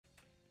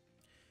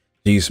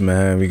Jeez,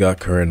 man, we got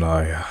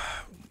Kurenai.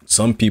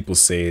 Some people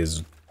say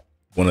is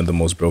one of the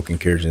most broken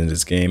characters in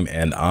this game,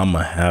 and I'ma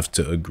have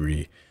to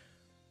agree.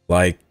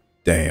 Like,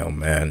 damn,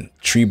 man.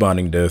 Tree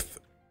bonding death.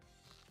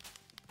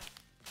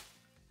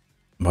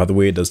 By the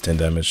way, it does 10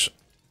 damage.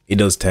 It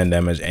does 10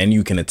 damage, and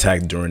you can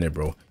attack during it,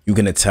 bro. You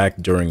can attack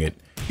during it.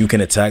 You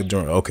can attack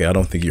during. Okay, I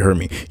don't think you heard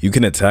me. You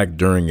can attack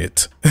during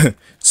it.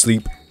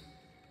 Sleep.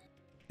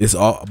 It's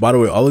all. By the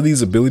way, all of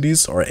these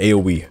abilities are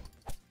AoE.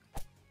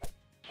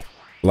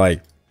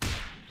 Like,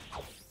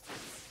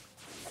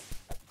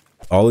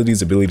 all of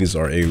these abilities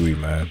are AoE,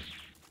 man.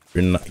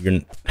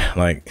 You're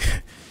like,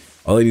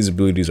 all of these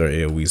abilities are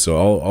AoE. So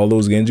all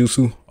those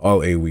genjutsu,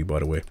 all AoE, by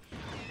the way.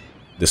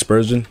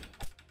 Dispersion.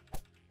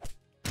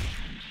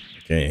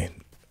 Okay.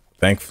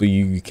 Thankfully,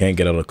 you can't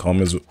get out of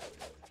combos.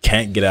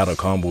 Can't get out of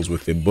combos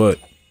with it, but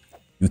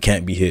you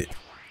can't be hit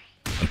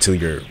until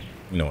you're,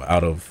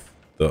 out of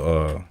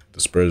the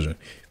dispersion.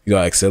 You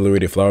got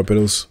accelerated flower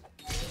petals.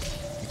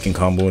 You can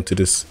combo into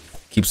this.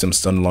 Keeps them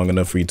stunned long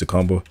enough for you to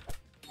combo.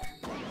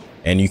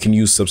 And you can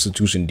use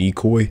substitution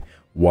decoy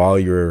while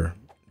you're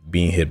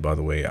being hit, by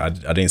the way. I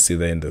didn't see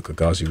that in the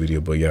Kakashi video,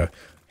 but yeah.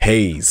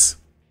 Haze.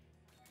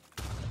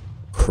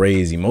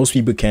 Crazy. Most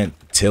people can't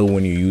tell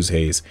when you use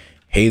haze.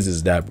 Haze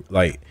is that,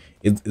 like,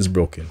 it's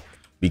broken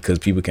because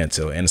people can't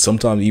tell. And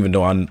sometimes, even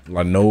though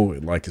I know,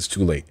 like, it's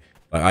too late,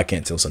 like, I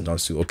can't tell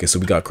sometimes too. Okay, so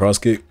we got cross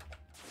kick.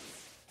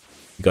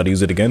 You gotta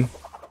use it again.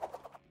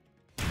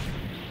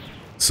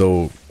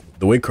 So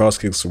the way cross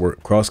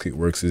kick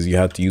works is you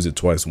have to use it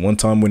twice. One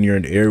time when you're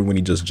in the air, when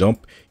you just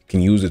jump, you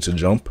can use it to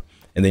jump,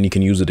 and then you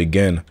can use it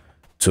again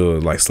to,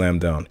 like, slam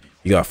down.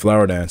 You got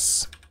flower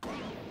dance.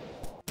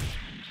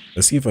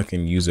 Let's see if I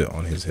can use it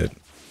on his head.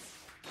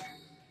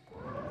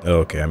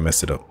 Okay, I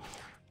messed it up.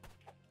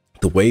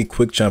 The way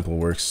quick trample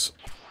works.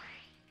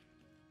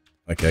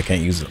 Okay, I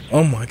can't use it.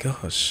 Oh my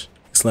gosh,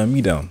 he slammed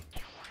me down.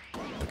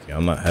 Okay,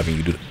 I'm not having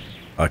you do it.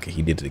 Okay,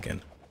 he did it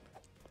again.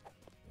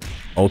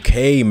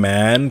 Okay,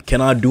 man,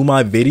 can I do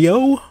my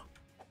video?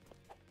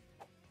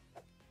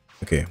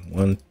 Okay,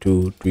 1,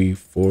 2, 3,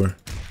 4.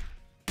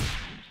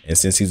 And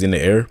since he's in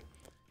the air,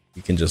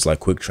 you can just, like,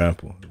 quick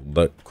trample.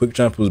 But quick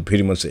trample is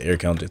pretty much the air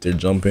counter. If they're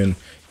jumping,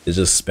 it's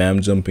just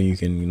spam jumping. You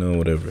can,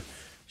 whatever.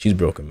 She's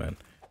broken, man.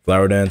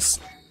 Flower dance.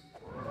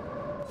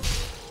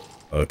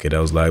 Okay, that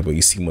was lag, but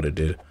you see what it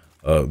did.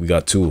 We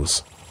got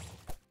tools.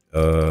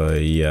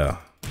 Yeah.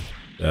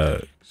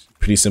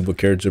 Pretty simple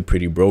character,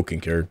 pretty broken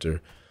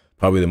character.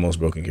 Probably the most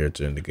broken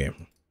character in the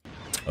game.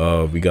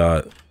 We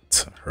got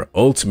her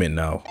ultimate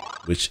now,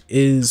 which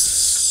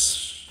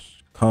is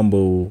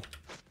combo.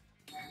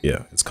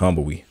 Yeah, it's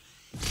combo-y.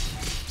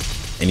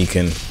 And you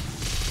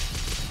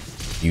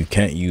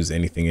can't use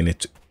anything in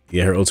it.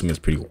 Yeah, her ultimate is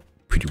pretty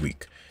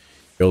weak.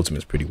 Her ultimate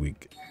is pretty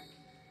weak.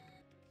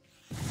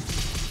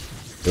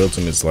 Her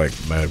ultimate is, like,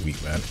 mad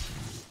weak, man.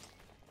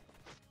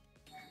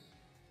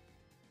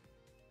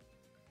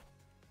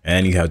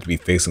 And you have to be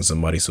facing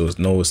somebody, so it's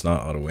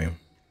not auto aim.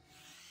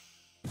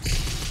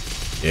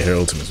 Yeah, her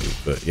ultimate is weak,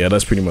 but yeah,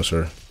 that's pretty much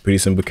her. Pretty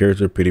simple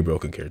character, pretty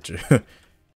broken character.